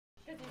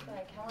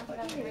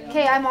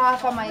Okay, I'm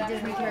off on my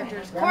Disney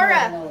characters.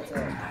 Cora!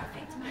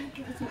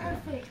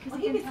 Perfect, because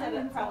he said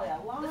it probably a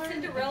lot. The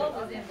Cinderella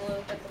was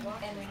envelope at the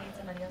bottom, and we need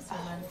somebody else to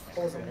remind us.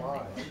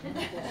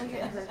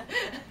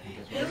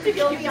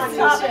 You'll be on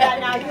top of that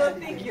now. You'll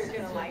think you're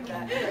going to like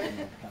that.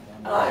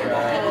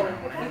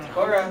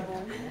 Cora,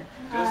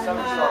 do a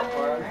somersault,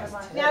 Cora.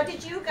 Now,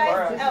 did you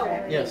guys? Oh,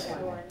 Yes.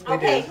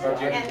 okay.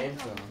 Okay.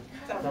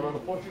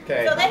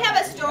 So they have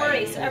a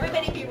story. So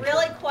everybody be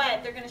really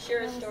quiet. They're going to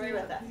share a story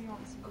with us.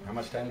 How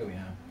much time do we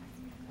have?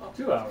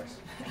 2 hours.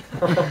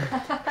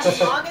 As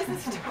long as the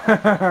story.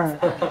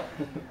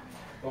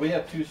 Well, we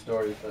have 2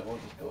 stories, but we'll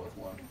just go with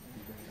one.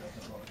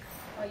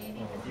 Oh, you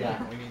need this?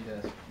 Yeah, we need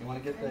this. You want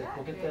to get the?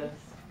 We'll get the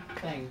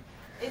thing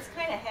It's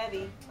kind of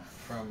heavy,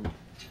 from.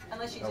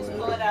 unless you just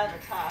pull it out of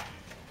the top.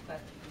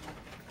 But,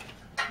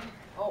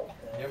 oh,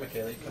 Here,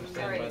 Michaela, you come stand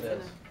sorry. by It's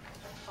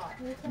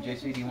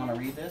this. JC, do you want to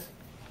read this?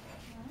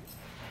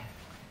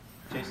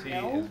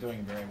 JC is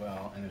doing very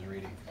well and is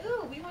reading.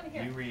 Ooh, we want to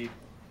hear. You read.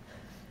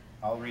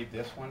 I'll read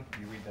this one.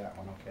 You read that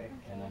one, okay?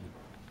 And then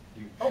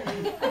you.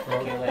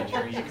 Okay,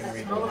 later you can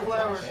read the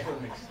flowers.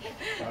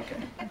 Okay.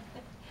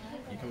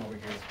 You come over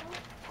here.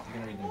 You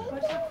can read the notes.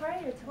 What's up, Cora?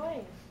 Your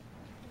toy.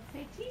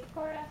 Say teeth,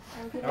 Cora.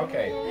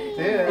 Okay.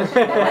 This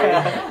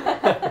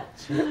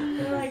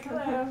You're like,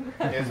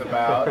 is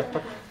about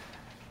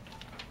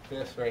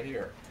this right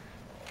here.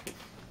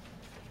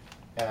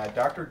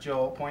 Dr.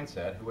 Joel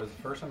Poinsettia, who was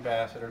the first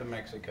ambassador to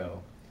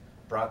Mexico,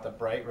 brought the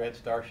bright red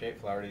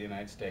star-shaped flower to the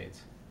United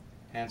States.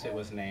 Hence it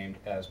was named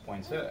as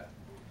poinsettia.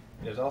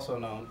 It is also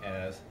known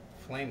as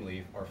flame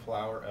leaf or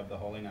flower of the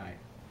Holy Night.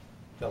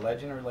 The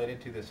legend related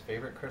to this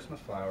favorite Christmas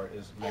flower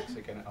is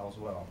Mexican as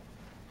well.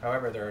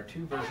 However, there are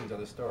 2 versions of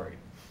the story.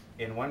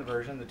 In one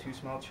version, the 2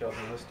 small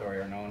children of the story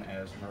are known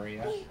as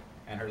Maria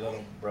and her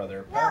little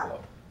brother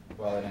Pablo,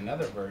 while in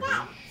another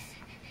version,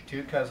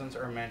 2 cousins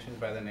are mentioned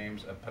by the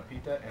names of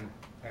Pepita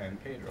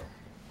and Pedro.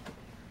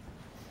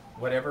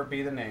 Whatever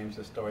be the names,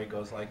 the story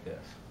goes like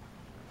this.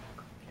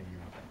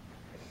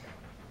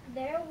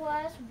 There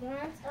was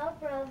once a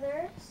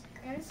brother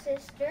and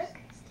sister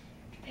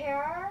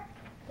pair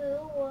who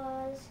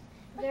was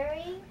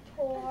very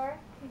poor.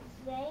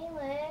 They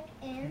lived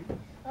in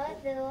a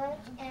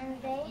village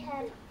and they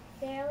had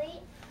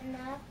barely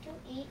enough to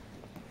eat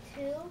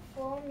 2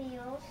 full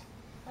meals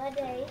a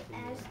day.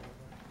 As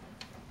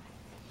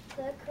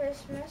the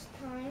Christmas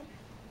time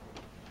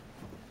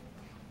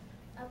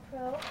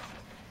approached,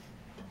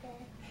 the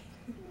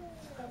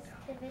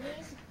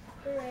festivities,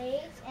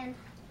 parades, and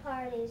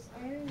parties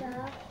in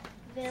the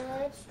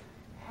village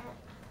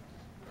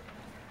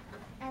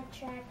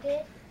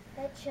attracted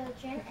the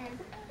children, and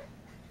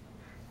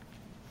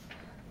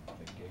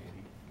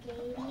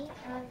gaiety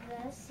of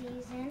the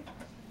season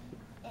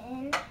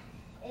in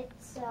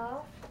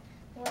itself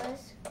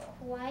was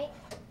quite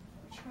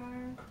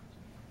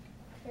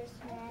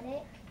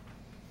charismatic.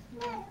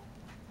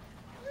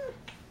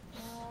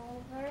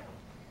 Moreover,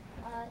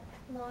 a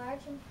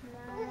large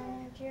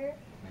manger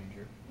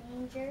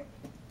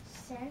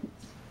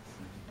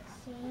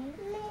scene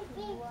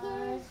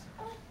was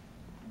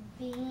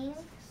being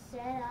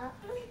set up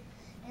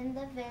in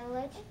the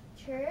village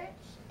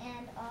church,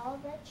 and all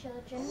the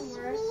children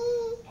were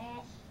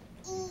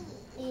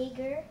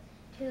eager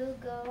to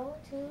go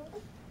to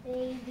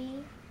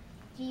baby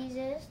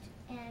Jesus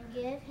and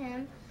give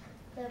him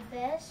the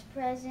best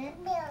present.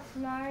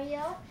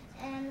 Mario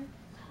and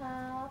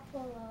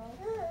Pablo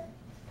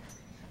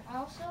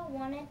also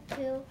wanted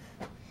to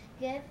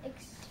give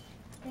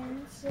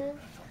expensive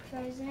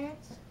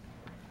presents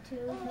to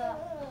the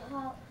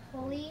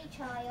holy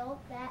child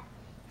that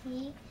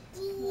he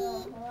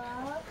will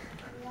love.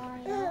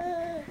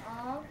 While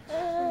all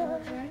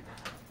children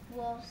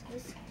will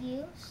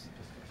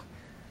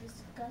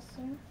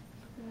discussing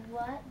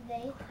what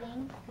they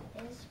think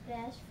is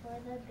best for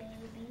the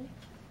baby,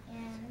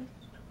 and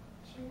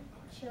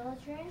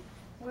children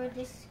were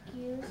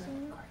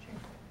discussing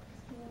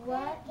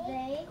what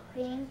they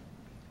think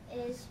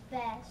is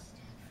best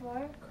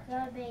for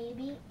the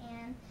baby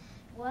and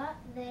what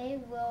they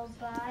will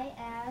buy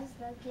as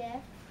the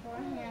gift for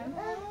him.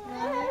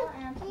 Mario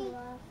and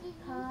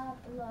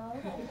Pablo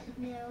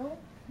knew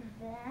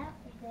that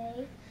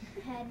they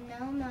had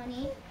no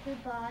money to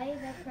buy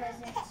the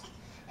presents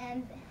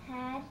and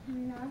had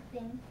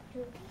nothing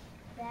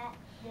that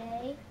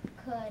they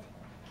could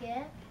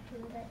give to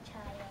the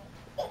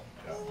child.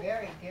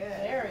 Very good.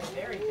 Very,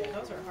 very good.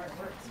 Those are hard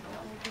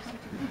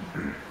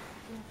words.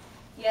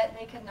 Yet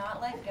they could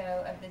not let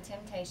go of the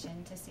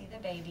temptation to see the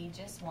baby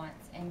just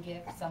once and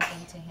give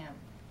something to him.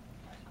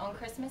 On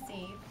Christmas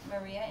Eve,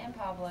 Maria and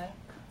Pablo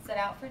set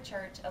out for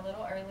church a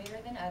little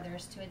earlier than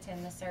others to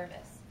attend the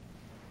service.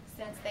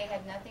 Since they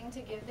had nothing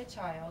to give the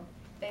child,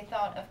 they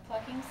thought of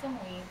plucking some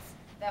weeds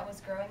that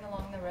was growing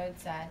along the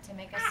roadside to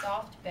make a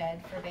soft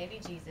bed for baby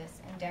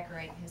Jesus and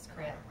decorate his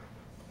crib.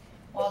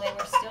 While they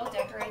were still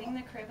decorating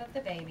the crib of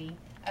the baby,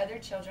 other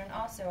children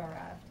also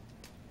arrived.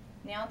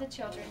 Now the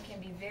children can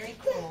be very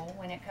cruel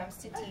when it comes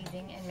to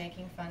teasing and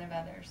making fun of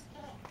others.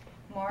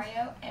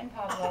 Mario and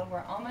Pablo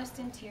were almost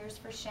in tears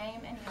for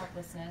shame and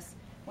helplessness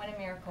when a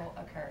miracle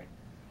occurred.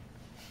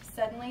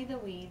 Suddenly the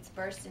weeds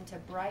burst into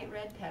bright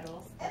red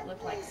petals that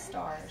looked like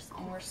stars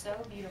and were so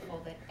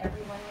beautiful that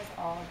everyone was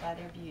awed by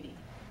their beauty.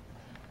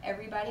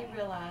 Everybody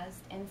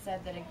realized and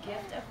said that a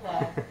gift of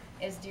love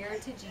is dearer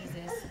to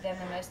Jesus than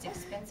the most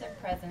expensive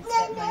presents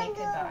that money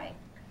could buy.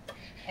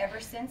 Ever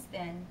since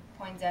then,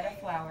 poinsettia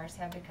flowers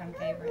have become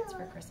favorites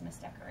for Christmas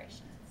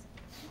decorations.